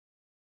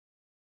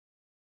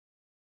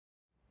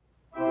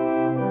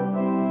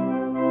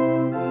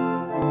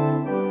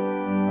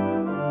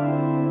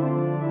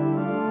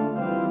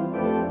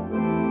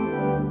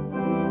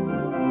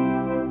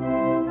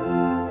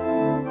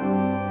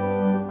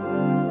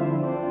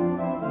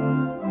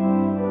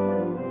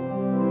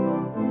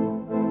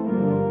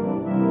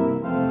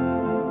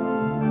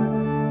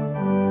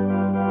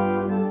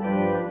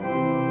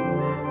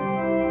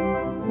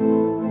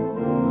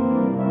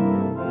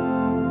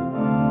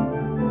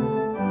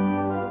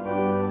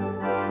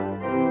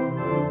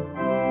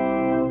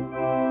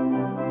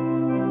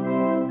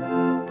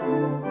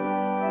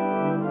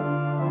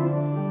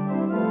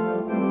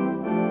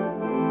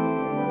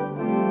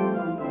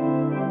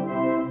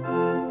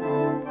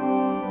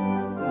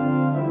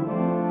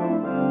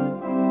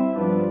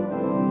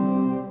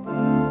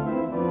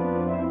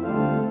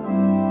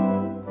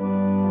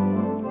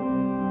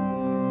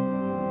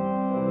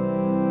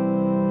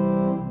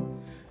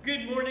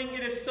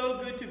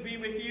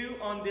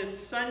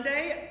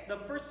Sunday, the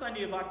first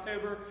Sunday of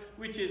October,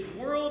 which is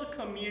World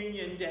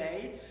Communion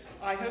Day.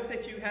 I hope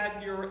that you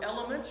have your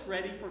elements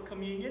ready for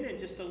communion in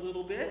just a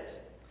little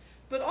bit.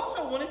 But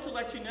also I wanted to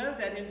let you know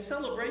that in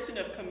celebration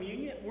of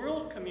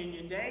World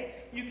Communion Day,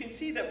 you can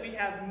see that we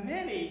have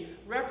many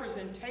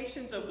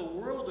representations of the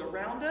world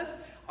around us.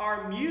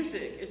 Our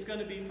music is going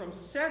to be from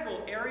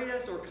several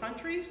areas or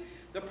countries.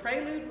 The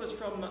prelude was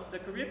from the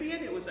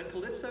Caribbean. It was a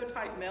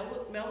calypso-type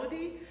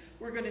melody.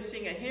 We're going to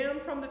sing a hymn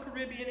from the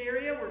Caribbean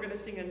area. We're going to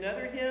sing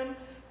another hymn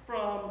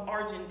from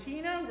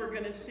Argentina. We're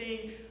going to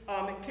sing,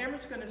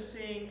 Cameron's going to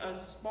sing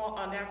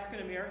an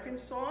African-American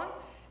song.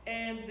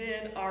 And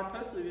then our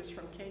postlude is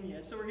from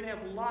Kenya. So we're going to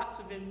have lots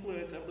of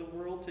influence of the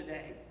world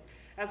today,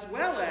 as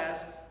well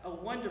as a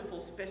wonderful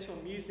special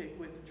music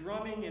with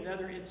drumming and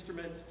other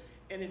instruments,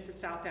 and it's a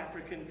South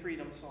African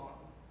freedom song.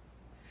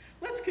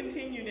 Let's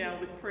continue now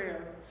with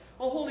prayer.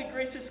 Oh, holy,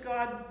 gracious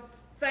God,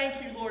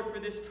 thank you, Lord, for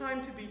this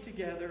time to be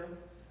together.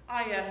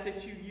 I ask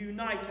that you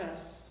unite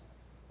us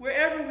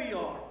wherever we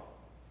are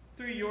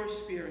through your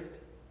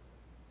Spirit.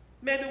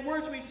 May the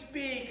words we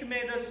speak,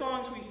 may the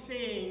songs we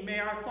sing, may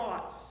our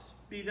thoughts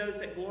be those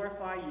that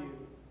glorify you.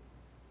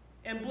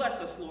 And bless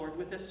us, Lord,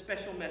 with this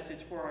special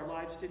message for our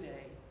lives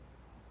today.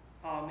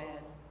 Amen.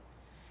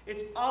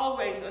 It's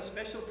always a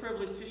special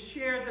privilege to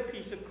share the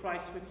peace of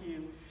Christ with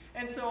you.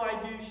 And so I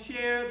do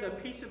share the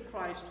peace of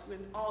Christ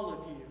with all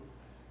of you.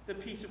 The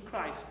peace of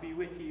Christ be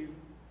with you.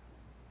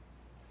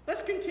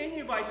 Let's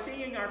continue by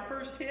singing our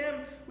first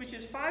hymn, which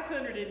is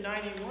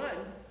 591,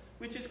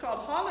 which is called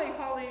Halle,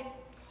 Halle,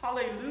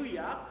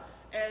 Hallelujah.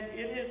 And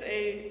it is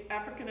a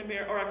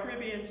African-American or a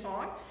Caribbean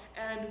song,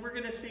 and we're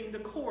going to sing the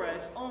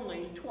chorus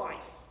only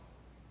twice.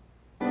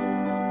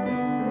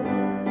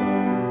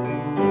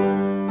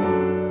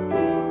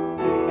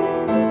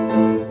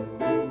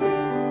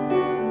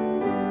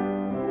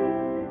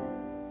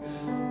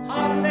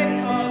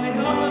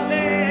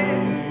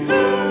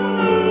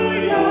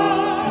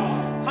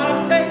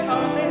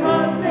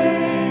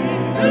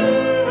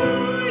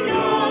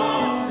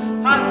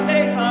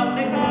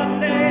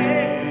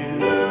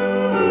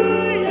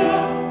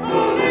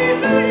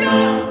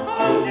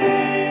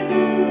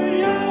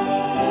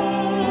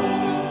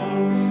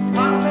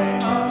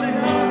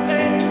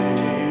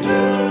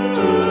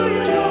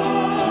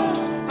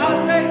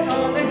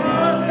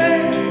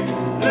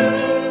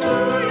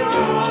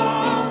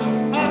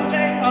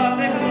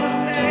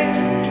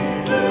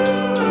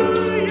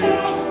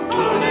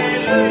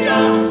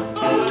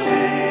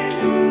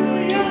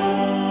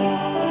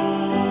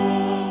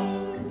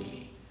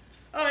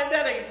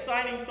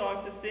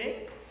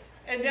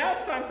 And now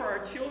it's time for our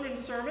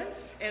children's sermon,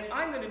 and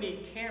I'm going to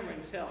need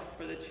Cameron's help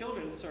for the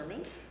children's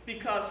sermon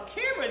because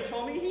Cameron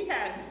told me he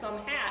had some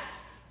hats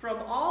from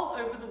all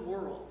over the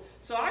world.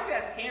 So I've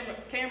asked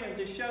Cameron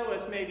to show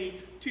us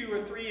maybe 2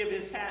 or 3 of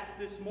his hats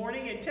this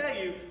morning and tell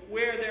you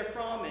where they're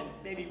from and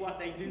maybe what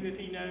they do if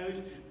he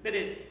knows. But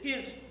it's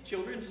his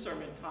children's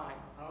sermon time.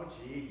 Oh,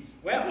 geez.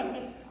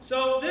 Well,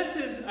 so this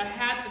is a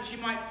hat that you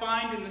might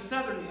find in the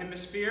Southern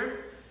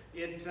Hemisphere.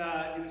 In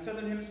the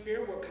Southern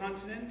Hemisphere, what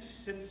continent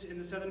sits in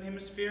the Southern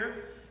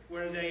Hemisphere,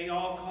 where they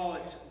all call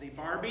it the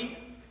Barbie,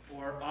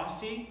 or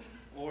Aussie,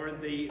 or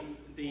the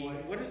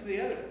what is the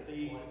other?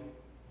 The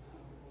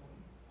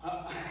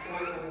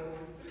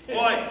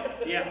Oi.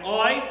 Yeah,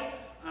 Oi.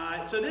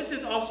 So this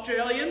is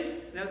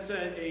Australian. That's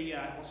a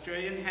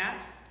Australian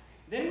hat.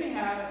 Then we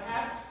have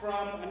hats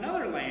from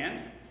another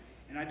land,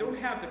 and I don't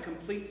have the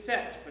complete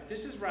set, but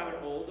this is rather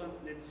old.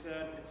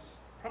 It's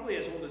probably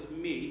as old as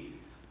me.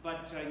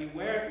 But you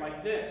wear it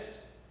like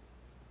this,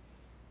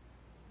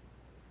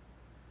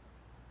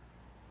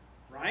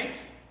 right?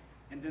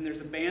 And then there's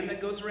a band that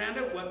goes around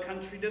it. What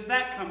country does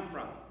that come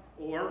from?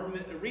 Or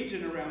a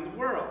region around the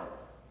world?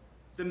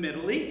 The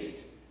Middle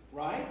East,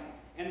 right?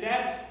 And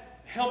that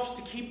helps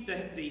to keep the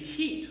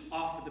heat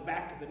off of the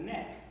back of the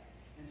neck.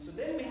 And so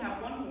then we have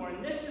one more,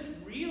 and this is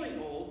really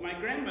old. My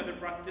grandmother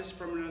brought this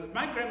from another.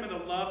 My grandmother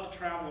loved to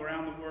travel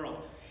around the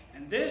world.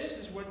 And this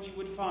is what you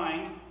would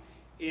find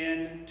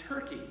in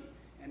Turkey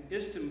and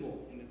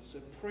Istanbul, and it's a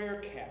prayer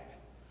cap.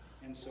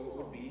 And so it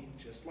would be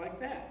just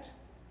like that,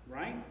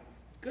 right?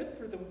 Good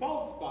for the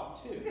bald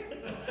spot, too.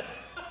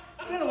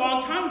 It's been a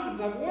long time since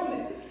I've worn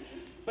this.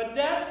 But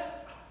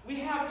we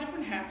have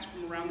different hats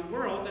from around the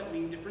world that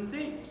mean different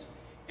things.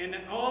 And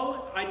it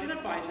all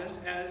identifies us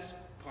as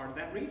part of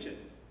that region.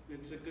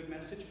 It's a good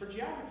message for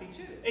geography,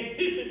 too. It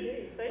is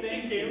indeed.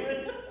 Thank you,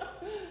 Cameron.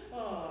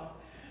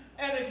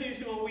 And as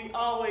usual, we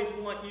always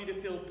want you to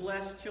feel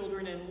blessed,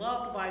 children, and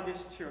loved by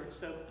this church.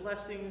 So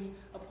blessings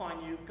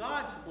upon you,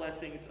 God's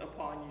blessings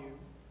upon you.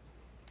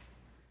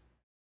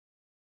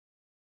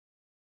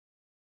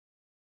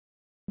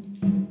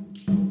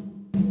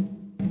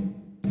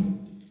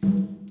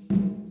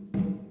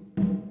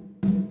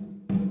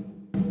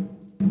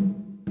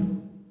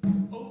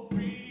 Oh,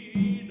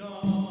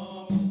 freedom,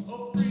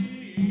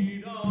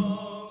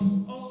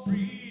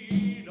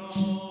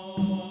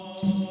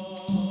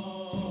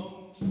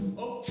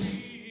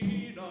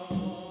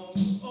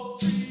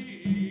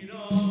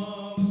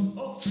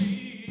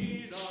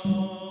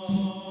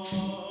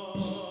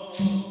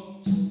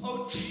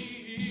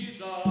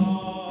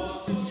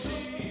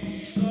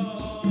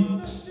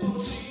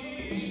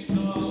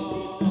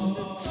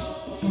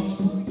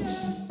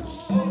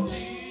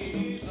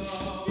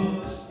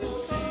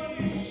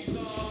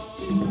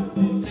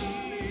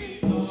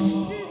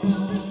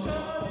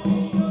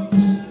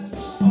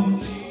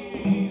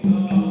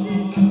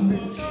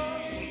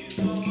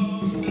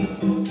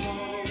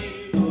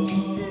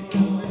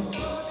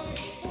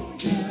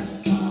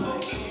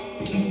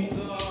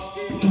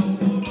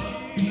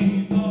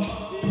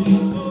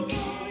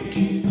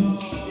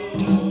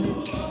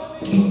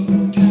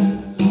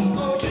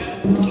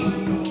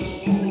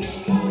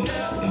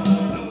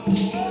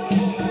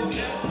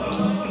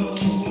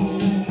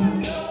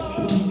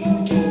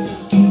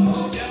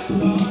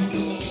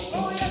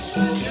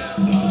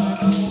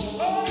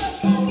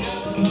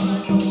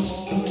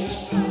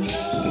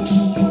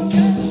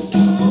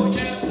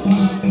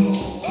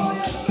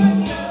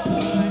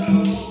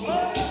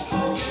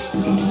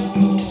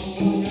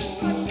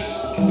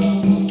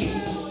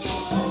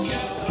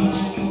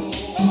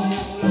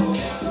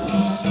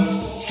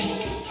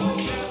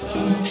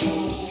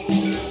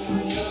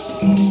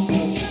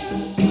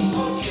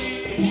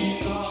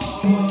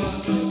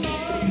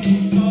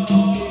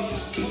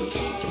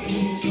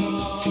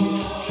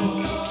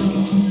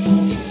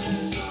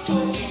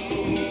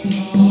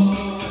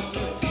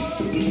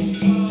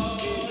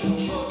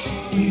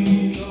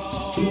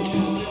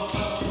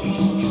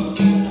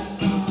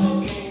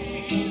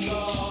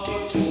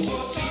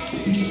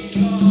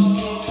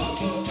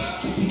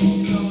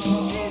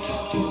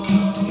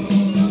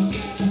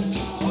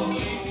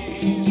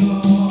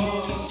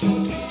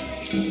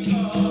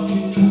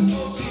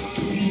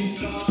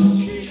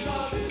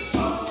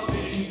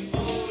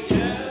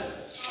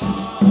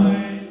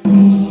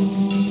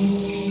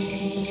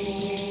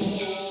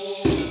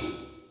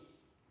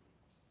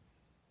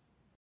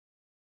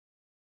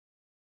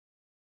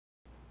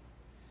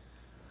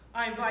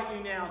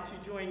 you now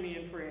to join me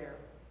in prayer.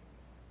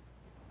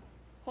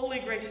 Holy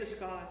gracious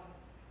God,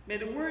 may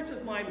the words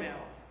of my mouth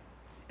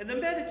and the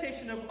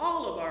meditation of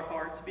all of our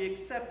hearts be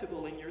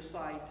acceptable in your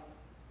sight,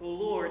 O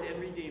Lord and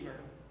Redeemer.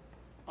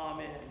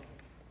 Amen.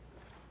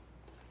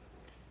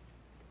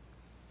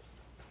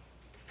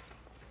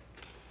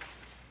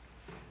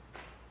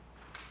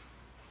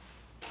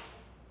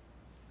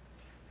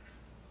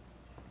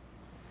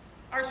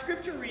 Our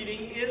scripture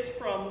reading is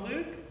from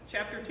Luke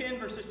chapter 10,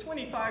 verses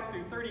 25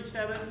 through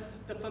 37,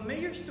 the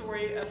familiar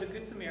story of the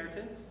Good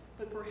Samaritan,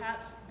 but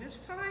perhaps this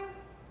time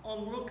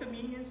on World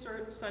Communion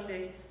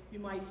Sunday, you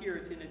might hear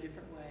it in a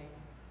different way.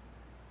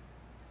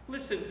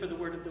 Listen for the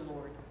word of the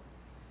Lord.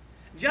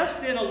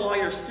 Just then a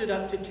lawyer stood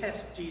up to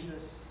test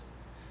Jesus.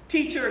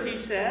 "Teacher," he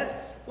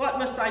said, "what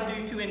must I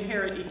do to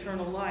inherit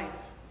eternal life?"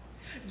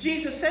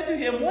 Jesus said to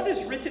him, "What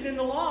is written in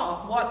the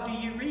law? What do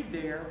you read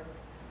there?"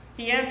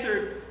 He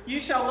answered, "You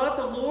shall love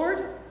the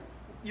Lord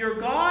your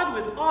God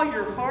with all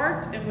your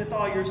heart and with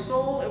all your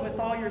soul and with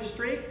all your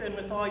strength and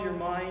with all your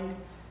mind,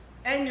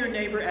 and your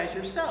neighbor as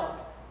yourself."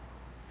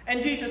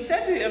 And Jesus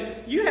said to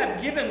him, "You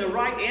have given the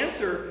right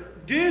answer.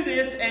 Do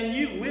this and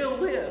you will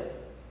live."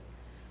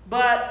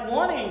 But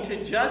wanting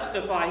to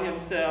justify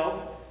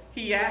himself,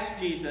 he asked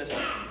Jesus,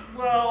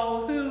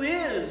 "Well, who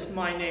is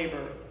my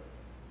neighbor?"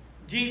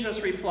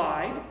 Jesus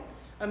replied,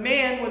 "A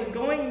man was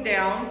going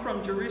down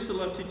from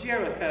Jerusalem to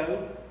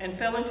Jericho and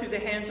fell into the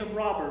hands of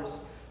robbers,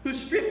 who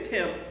stripped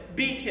him,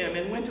 beat him,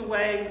 and went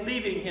away,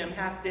 leaving him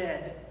half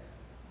dead.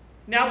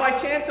 Now by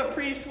chance a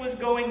priest was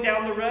going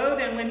down the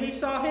road, and when he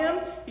saw him,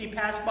 he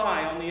passed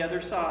by on the other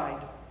side.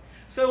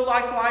 So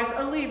likewise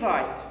a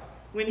Levite,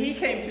 when he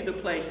came to the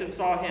place and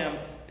saw him,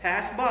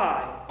 passed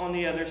by on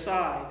the other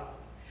side.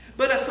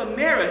 But a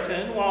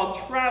Samaritan, while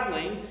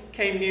traveling,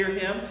 came near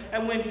him,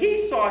 and when he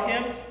saw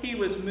him, he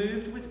was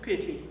moved with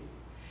pity.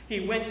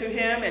 He went to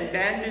him and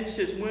bandaged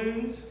his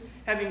wounds,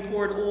 having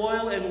poured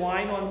oil and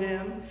wine on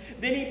them.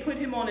 Then he put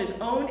him on his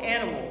own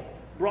animal,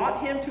 brought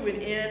him to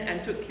an inn,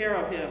 and took care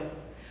of him.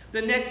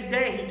 The next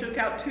day he took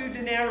out 2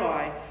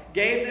 denarii,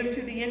 gave them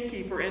to the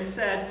innkeeper, and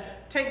said,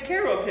 "Take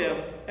care of him,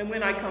 and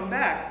when I come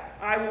back,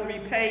 I will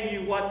repay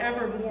you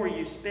whatever more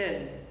you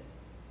spend."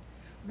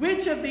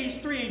 Which of these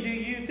 3 do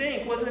you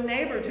think was a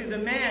neighbor to the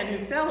man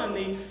who fell in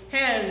the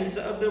hands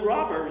of the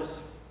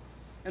robbers?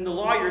 And the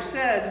lawyer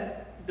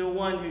said, "The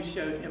one who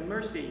showed him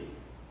mercy."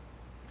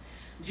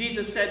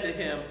 Jesus said to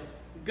him,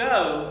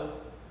 "Go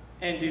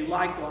and do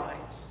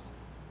likewise."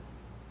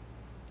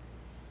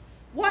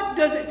 What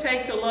does it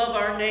take to love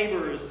our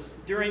neighbors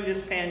during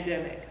this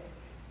pandemic?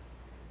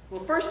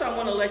 Well, first I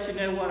want to let you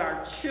know what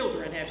our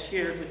children have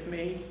shared with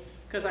me,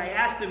 because I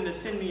asked them to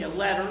send me a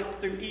letter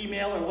through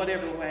email or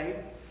whatever way.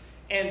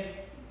 And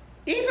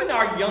even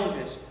our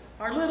youngest,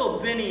 our little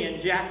Benny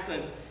and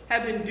Jackson,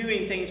 have been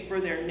doing things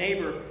for their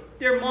neighbor.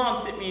 Their mom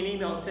sent me an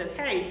email and said,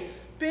 "Hey,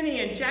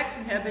 Benny and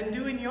Jackson have been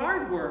doing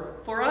yard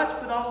work for us,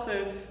 but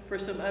also for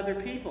some other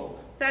people."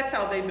 That's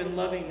how they've been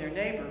loving their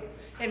neighbor.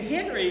 And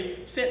Henry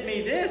sent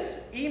me this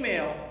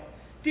email.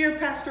 "Dear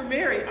Pastor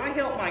Mary, I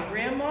help my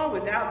grandma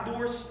with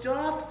outdoor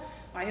stuff.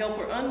 I help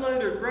her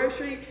unload her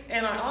grocery,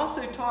 and I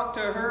also talk to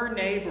her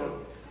neighbor.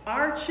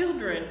 Our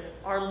children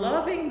are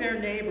loving their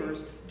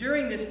neighbors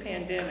during this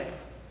pandemic."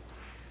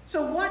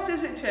 So what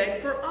does it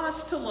take for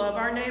us to love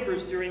our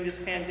neighbors during this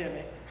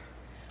pandemic?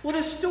 Well,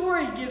 this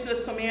story gives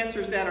us some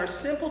answers that are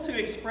simple to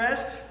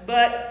express,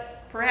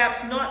 but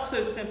perhaps not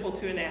so simple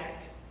to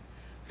enact.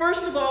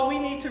 First of all, we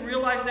need to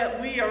realize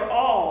that we are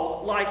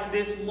all like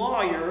this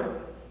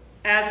lawyer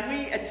as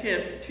we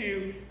attempt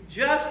to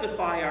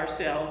justify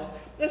ourselves,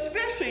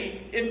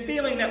 especially in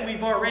feeling that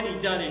we've already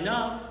done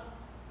enough.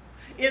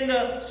 In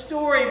the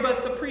story,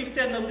 both the priest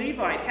and the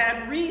Levite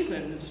had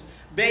reasons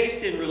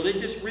based in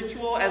religious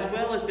ritual as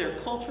well as their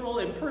cultural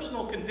and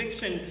personal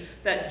conviction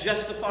that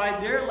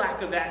justified their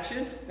lack of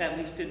action, at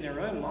least in their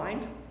own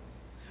mind.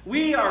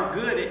 We are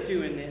good at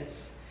doing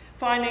this,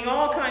 finding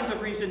all kinds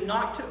of reason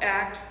not to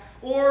act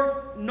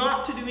or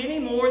not to do any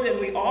more than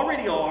we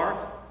already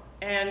are,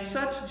 and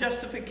such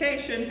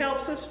justification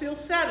helps us feel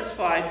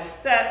satisfied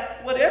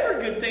that whatever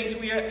good things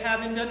we have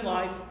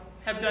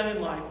done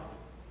in life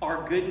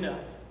are good enough.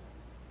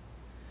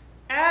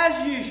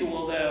 As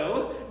usual,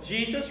 though,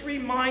 Jesus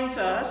reminds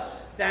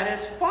us that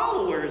as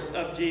followers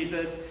of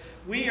Jesus,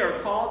 we are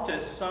called to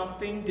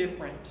something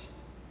different.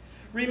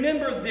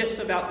 Remember this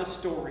about the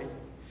story.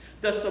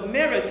 The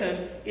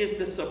Samaritan is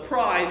the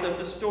surprise of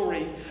the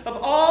story. Of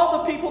all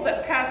the people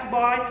that passed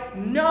by,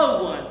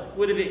 no one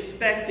would have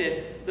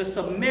expected the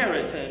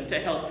Samaritan to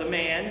help the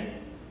man.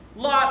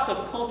 Lots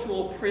of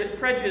cultural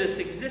prejudice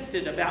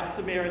existed about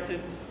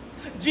Samaritans.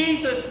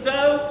 Jesus,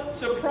 though,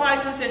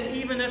 surprises and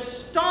even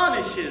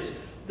astonishes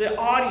the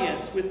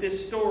audience with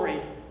this story.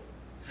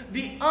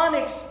 The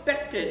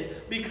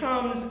unexpected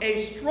becomes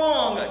a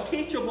strong,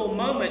 teachable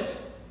moment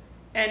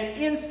and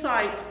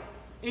insight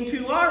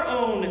into our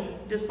own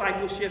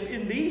discipleship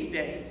in these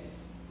days.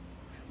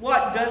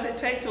 What does it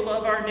take to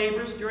love our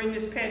neighbors during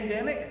this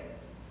pandemic?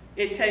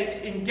 It takes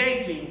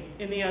engaging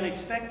in the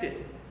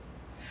unexpected.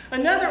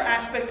 Another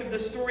aspect of the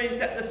story is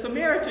that the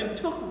Samaritan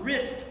took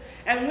risks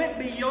and went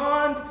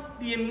beyond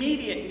the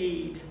immediate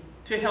need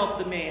to help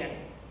the man.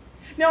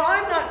 Now,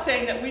 I'm not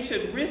saying that we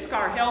should risk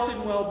our health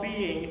and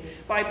well-being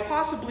by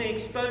possibly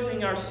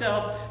exposing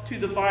ourselves to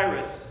the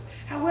virus.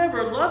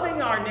 However,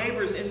 loving our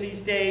neighbors in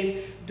these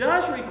days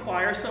does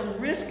require some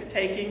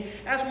risk-taking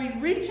as we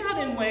reach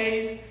out in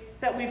ways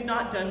that we've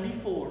not done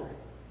before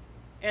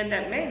and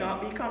that may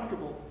not be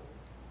comfortable.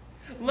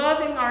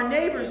 Loving our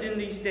neighbors in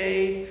these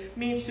days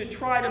means to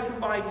try to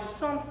provide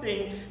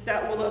something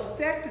that will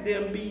affect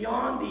them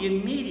beyond the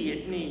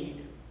immediate need.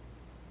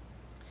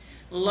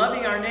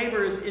 Loving our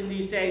neighbors in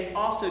these days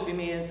also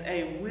demands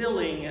a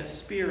willing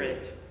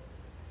spirit.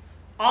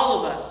 All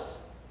of us,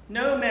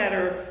 no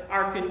matter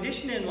our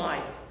condition in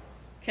life,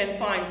 can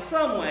find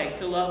some way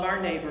to love our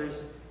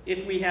neighbors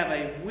if we have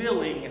a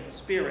willing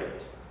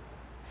spirit.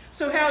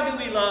 So how do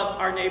we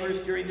love our neighbors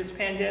during this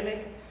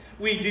pandemic?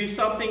 We do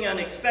something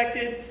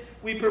unexpected.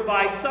 We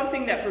provide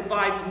something that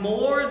provides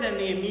more than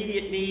the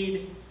immediate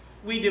need.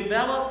 We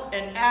develop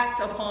and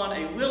act upon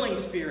a willing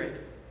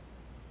spirit.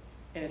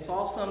 And it's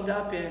all summed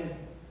up in,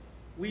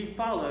 we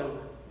follow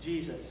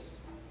Jesus.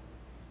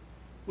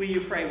 Will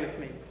you pray with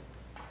me?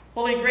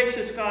 Holy,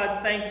 gracious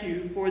God, thank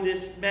you for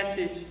this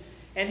message.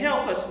 And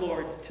help us,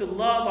 Lord, to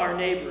love our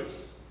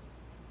neighbors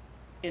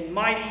in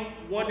mighty,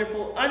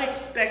 wonderful,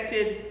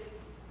 unexpected,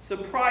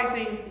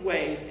 surprising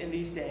ways in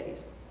these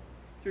days.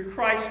 Through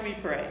Christ we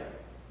pray.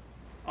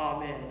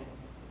 Amen.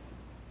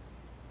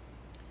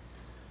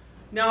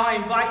 Now I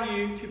invite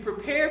you to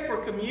prepare for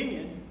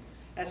communion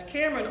as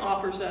Cameron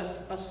offers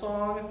us a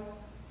song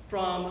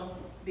from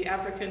the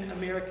African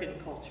American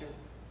culture.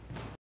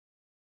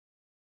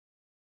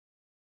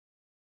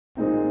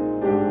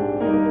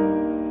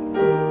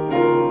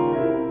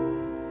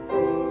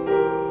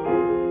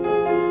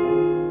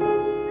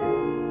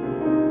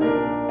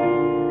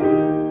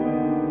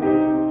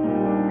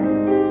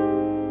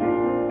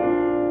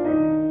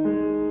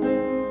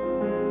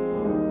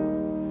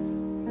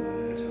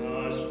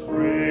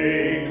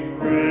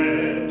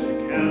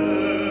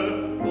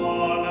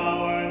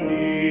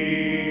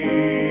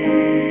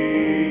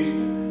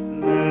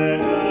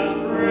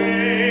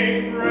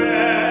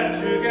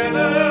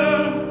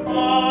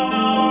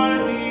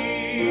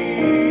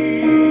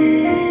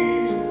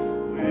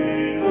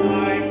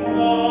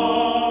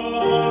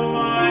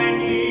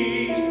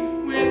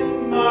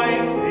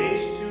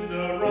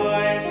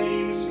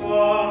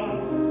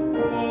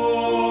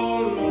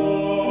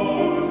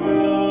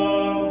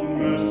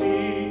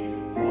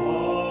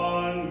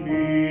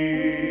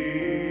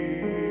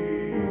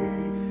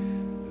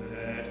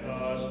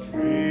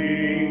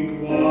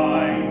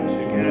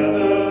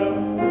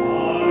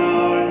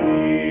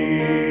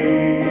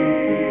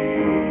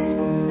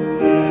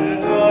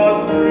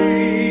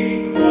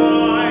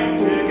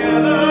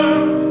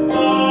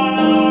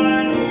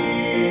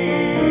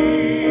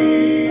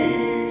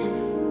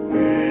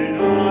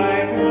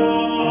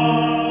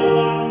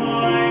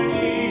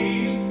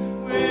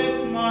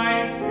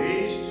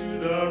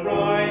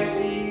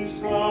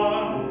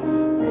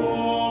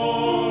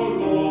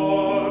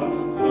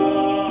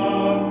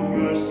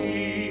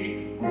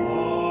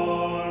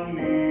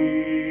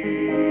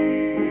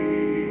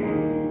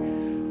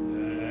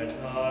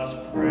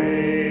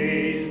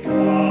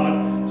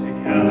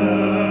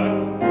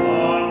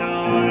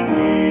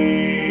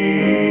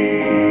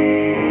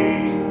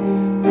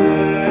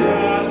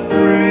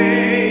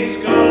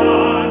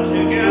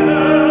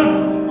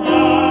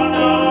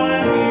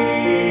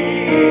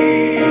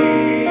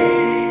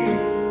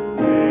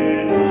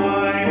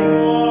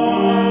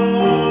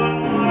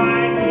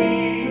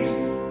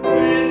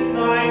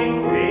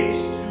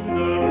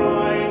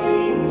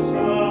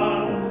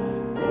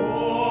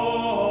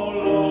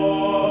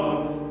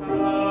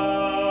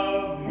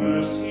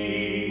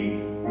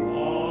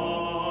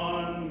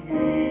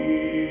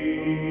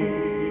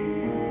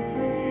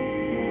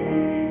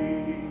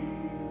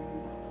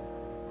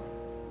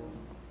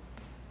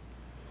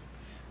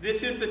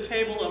 This is the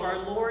table of our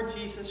Lord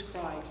Jesus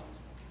Christ.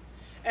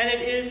 And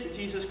it is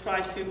Jesus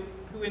Christ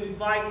who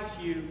invites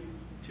you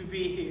to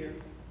be here,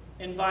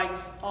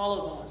 invites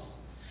all of us.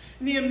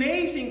 And the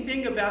amazing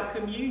thing about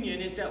communion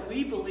is that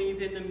we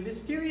believe in the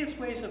mysterious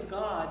ways of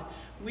God.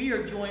 We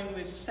are joined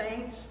with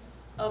saints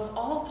of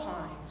all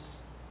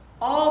times,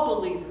 all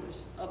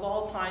believers of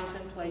all times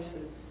and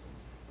places.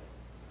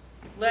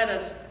 Let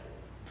us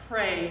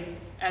pray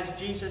as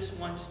Jesus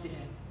once did.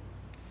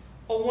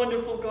 O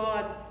wonderful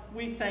God,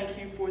 we thank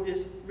you for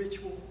this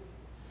ritual,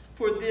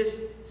 for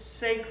this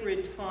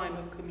sacred time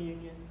of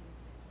communion.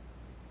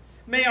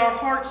 May our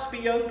hearts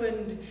be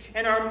opened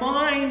and our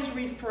minds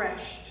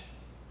refreshed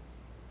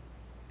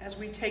as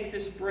we take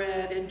this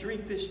bread and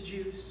drink this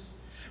juice,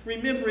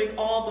 remembering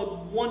all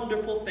the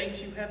wonderful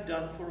things you have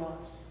done for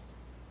us.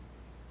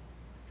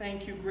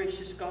 Thank you,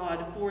 gracious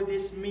God, for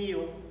this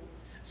meal,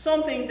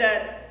 something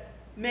that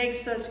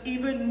makes us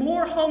even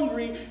more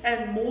hungry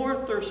and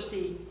more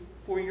thirsty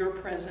for your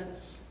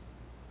presence.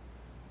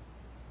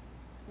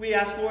 We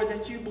ask, Lord,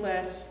 that you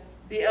bless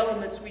the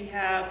elements we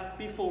have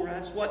before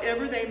us,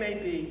 whatever they may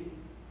be.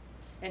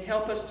 and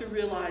help us to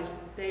realize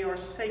that they are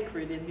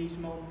sacred in these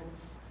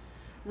moments,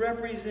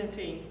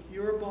 representing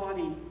your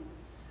body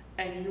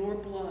and your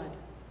blood,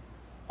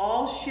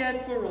 all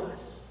shed for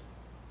us.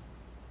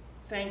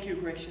 Thank you,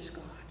 gracious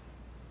God.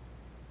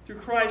 Through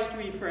Christ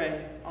we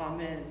pray.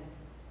 Amen.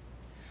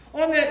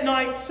 On that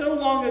night so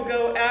long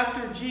ago,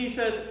 after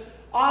Jesus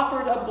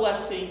offered a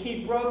blessing,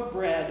 he broke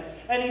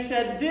bread, and he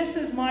said, "This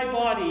is my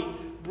body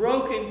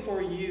broken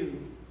for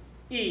you.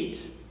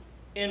 Eat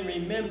in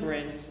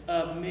remembrance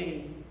of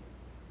me."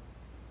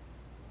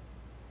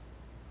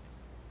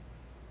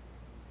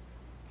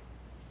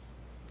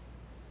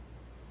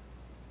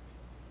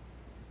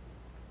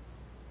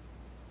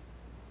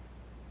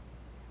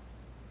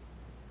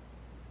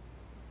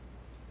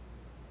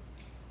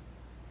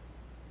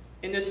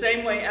 In the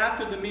same way,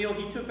 after the meal,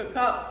 he took a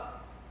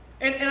cup.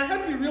 And I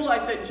hope you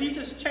realize that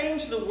Jesus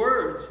changed the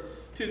words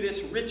to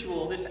this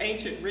ritual, this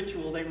ancient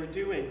ritual they were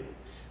doing.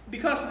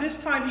 Because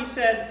this time he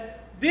said,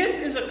 "This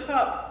is a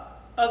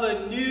cup of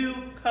a new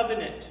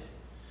covenant,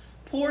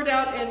 poured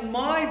out in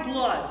my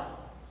blood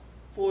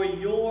for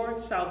your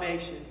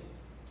salvation.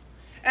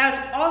 As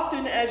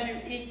often as you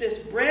eat this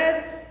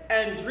bread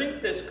and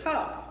drink this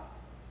cup,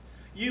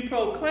 you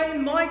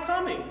proclaim my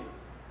coming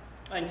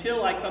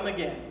until I come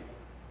again."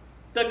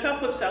 The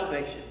cup of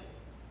salvation.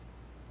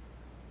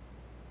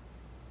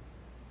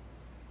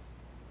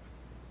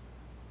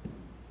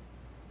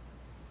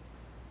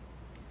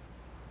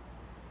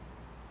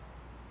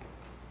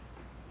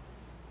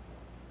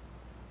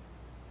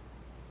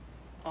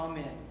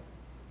 Amen.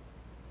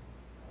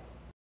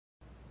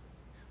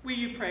 Will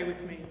you pray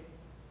with me?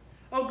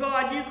 Oh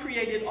God, you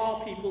created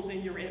all peoples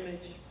in your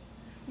image.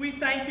 We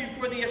thank you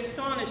for the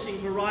astonishing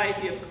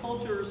variety of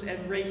cultures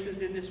and races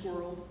in this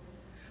world.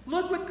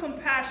 Look with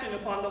compassion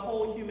upon the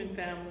whole human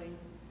family,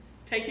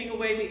 taking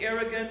away the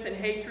arrogance and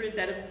hatred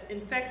that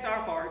infect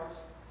our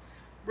hearts,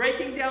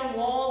 breaking down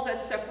walls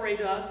that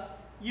separate us,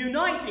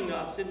 uniting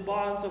us in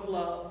bonds of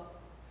love.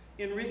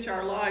 Enrich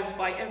our lives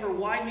by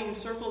ever-widening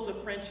circles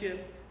of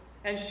friendship,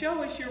 and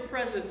show us your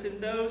presence in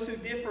those who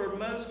differ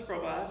most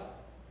from us,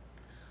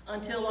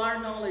 until our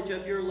knowledge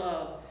of your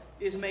love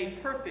is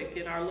made perfect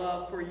in our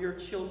love for your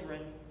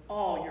children,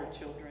 all your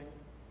children.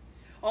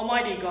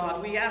 Almighty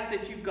God, we ask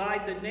that you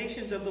guide the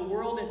nations of the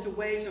world into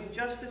ways of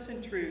justice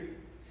and truth,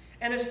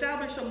 and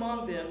establish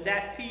among them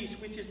that peace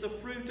which is the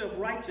fruit of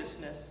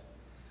righteousness.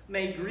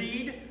 May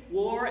greed,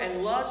 war,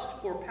 and lust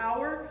for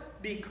power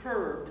be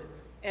curbed,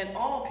 and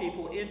all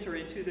people enter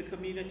into the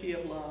community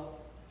of love.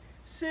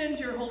 Send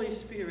your Holy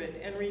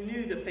Spirit and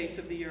renew the face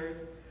of the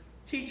earth.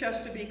 Teach us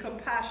to be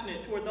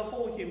compassionate toward the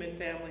whole human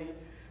family.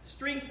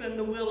 Strengthen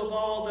the will of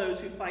all those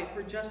who fight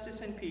for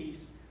justice and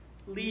peace.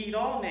 Lead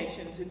all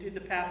nations into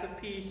the path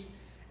of peace,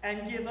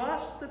 and give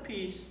us the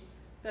peace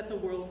that the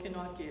world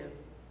cannot give.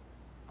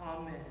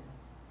 Amen.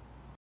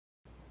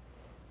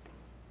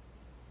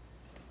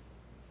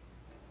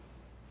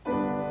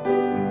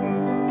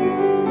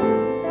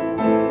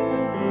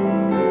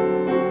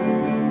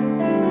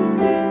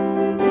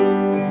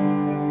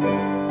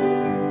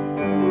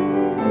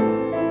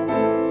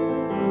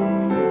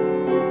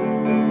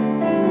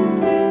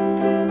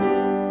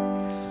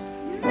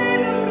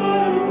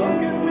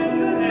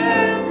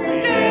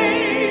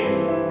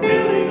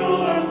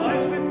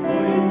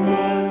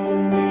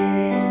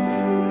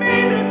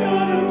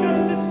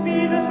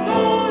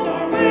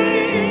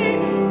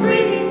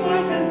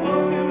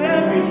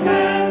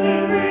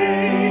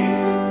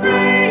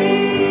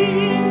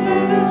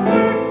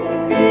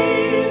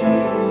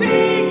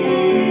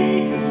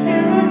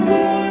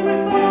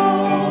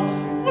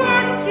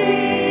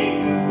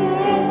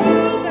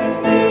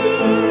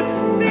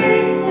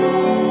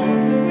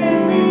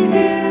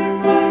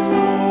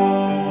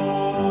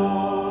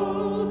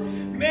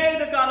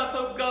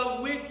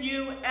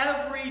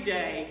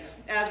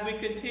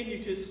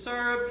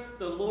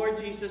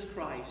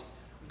 Christ.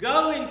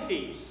 Go in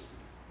peace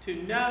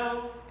to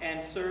know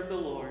and serve the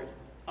Lord.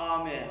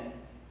 Amen.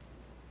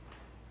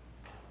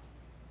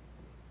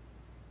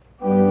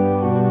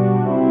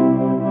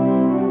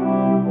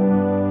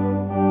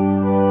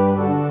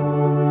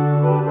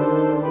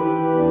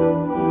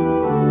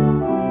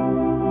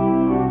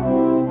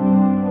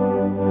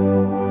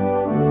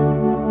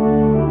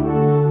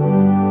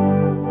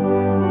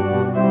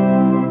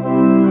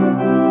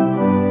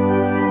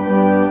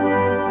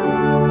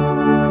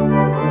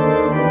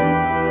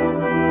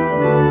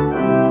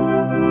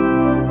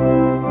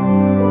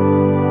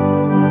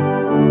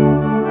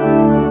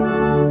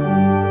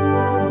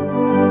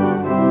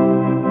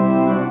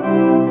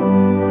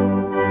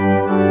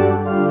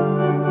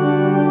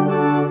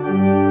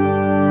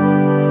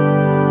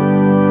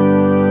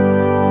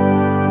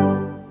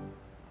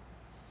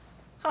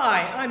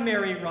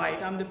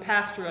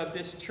 Pastor of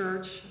this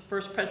church,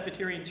 First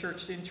Presbyterian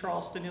Church in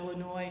Charleston,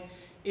 Illinois.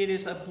 It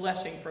is a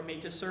blessing for me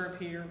to serve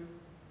here.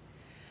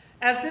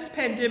 As this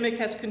pandemic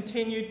has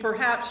continued,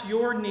 perhaps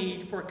your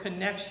need for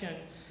connection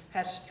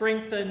has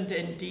strengthened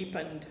and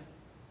deepened.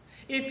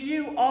 If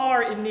you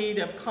are in need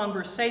of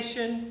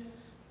conversation,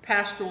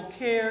 pastoral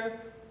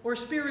care, or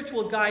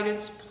spiritual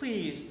guidance,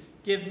 please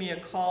give me a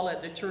call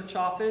at the church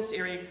office,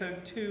 area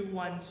code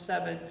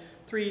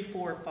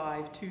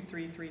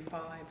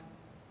 217-345-2335.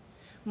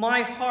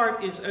 My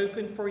heart is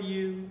open for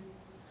you.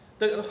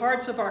 The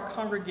hearts of our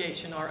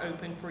congregation are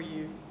open for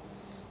you.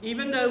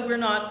 Even though we're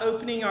not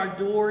opening our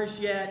doors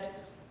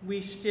yet,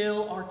 we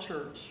still are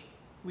church.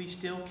 We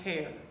still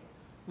care.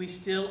 We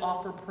still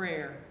offer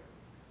prayer.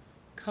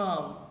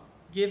 Come,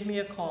 give me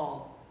a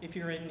call if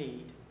you're in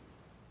need.